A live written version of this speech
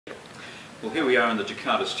Well, here we are in the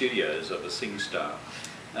Jakarta studios of the SingStar.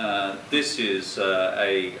 This is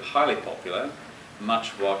a highly popular,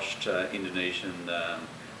 much watched Indonesian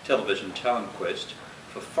television talent quest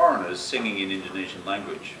for foreigners singing in Indonesian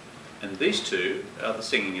language. And these two are the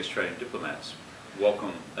singing Australian diplomats.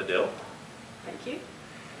 Welcome, Adele. Thank you.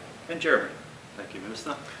 And Jeremy. Thank you,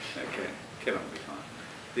 Minister. Okay, Kevin will be fine.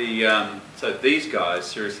 So these guys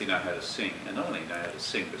seriously know how to sing, and not only know how to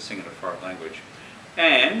sing, but sing in a foreign language.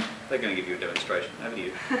 And they're going to give you a demonstration. Over to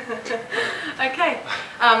you. Okay,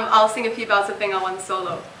 I'll sing a few bars of Bengawan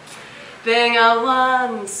solo.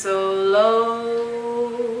 Bengawan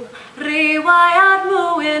solo,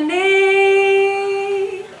 riwayatmu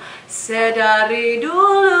ini sedari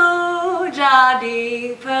dulu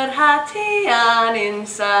jadi perhatian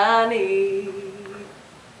insani.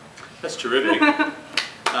 That's terrific.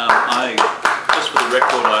 Just for the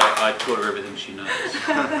record, I taught her everything she knows.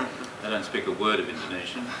 I don't speak a word of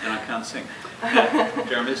Indonesian, and I can't sing.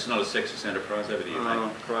 Jeremy, this is not a sexist enterprise. Over to you, mate. Oh,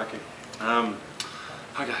 crikey.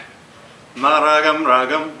 Okay.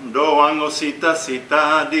 Maragam-ragam doang o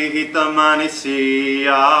sita-sita di hitam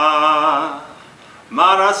manusia.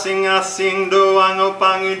 Marasing-asing doang o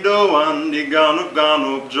pangidoan di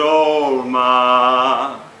ganup-ganup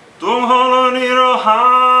jolma. Tungholo ni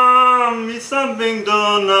rohan di samping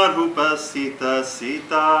dona rupa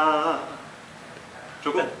sita-sita.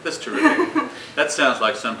 That's terrific. That sounds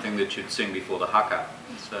like something that you'd sing before the haka.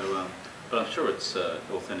 So, but I'm sure it's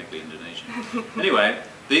authentically Indonesian. Anyway,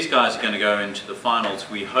 these guys are going to go into the finals,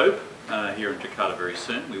 we hope, here in Jakarta very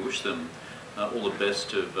soon. We wish them all the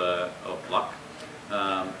best of luck.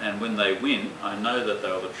 And when they win, I know that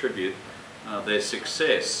they'll attribute their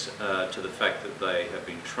success to the fact that they have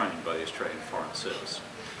been trained by the Australian Foreign Service.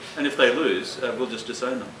 And if they lose, we'll just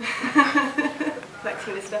disown them. Thanks,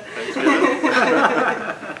 Minister. Thanks,